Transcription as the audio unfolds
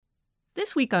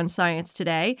This week on Science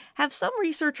Today, have some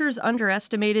researchers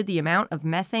underestimated the amount of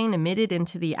methane emitted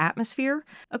into the atmosphere?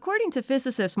 According to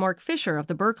physicist Mark Fisher of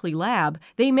the Berkeley Lab,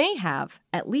 they may have,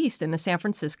 at least in the San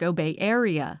Francisco Bay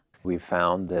Area. We've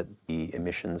found that the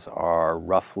emissions are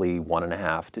roughly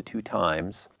 1.5 to 2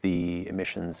 times the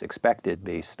emissions expected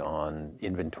based on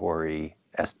inventory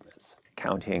estimates.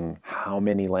 Counting how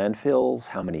many landfills,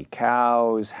 how many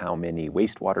cows, how many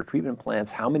wastewater treatment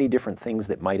plants, how many different things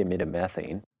that might emit a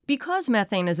methane. Because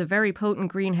methane is a very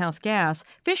potent greenhouse gas,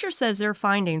 Fisher says their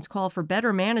findings call for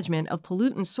better management of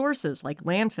pollutant sources like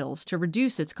landfills to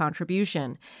reduce its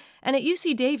contribution. And at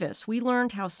UC Davis, we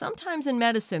learned how sometimes in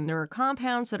medicine there are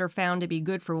compounds that are found to be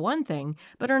good for one thing,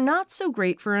 but are not so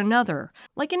great for another.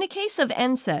 Like in the case of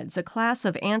NSAIDs, a class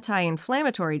of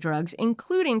anti-inflammatory drugs,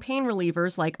 including pain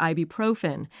relievers like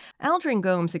ibuprofen. Aldrin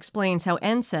Gomes explains how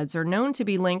NSAIDs are known to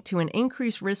be linked to an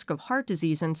increased risk of heart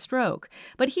disease and stroke,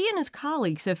 but he and his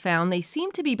colleagues have found they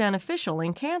seem to be beneficial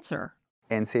in cancer.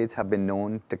 NSAIDs have been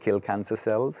known to kill cancer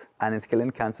cells, and it's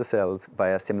killing cancer cells by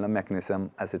a similar mechanism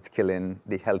as it's killing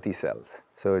the healthy cells.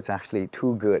 So it's actually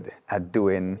too good at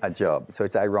doing a job. So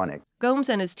it's ironic. Gomes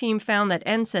and his team found that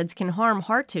NSAIDs can harm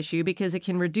heart tissue because it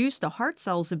can reduce the heart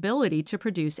cell's ability to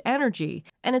produce energy.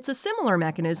 And it's a similar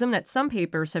mechanism that some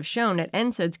papers have shown that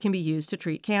NSAIDs can be used to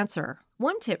treat cancer.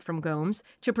 One tip from Gomes: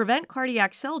 to prevent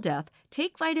cardiac cell death,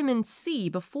 take vitamin C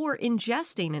before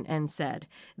ingesting an NSAID.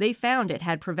 They found it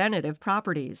had preventative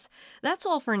properties. That's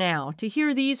all for now. To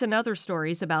hear these and other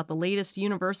stories about the latest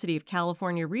University of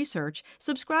California research,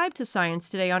 subscribe to Science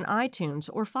Today on iTunes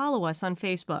or follow us on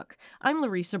Facebook. I'm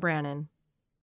Larissa Brannon.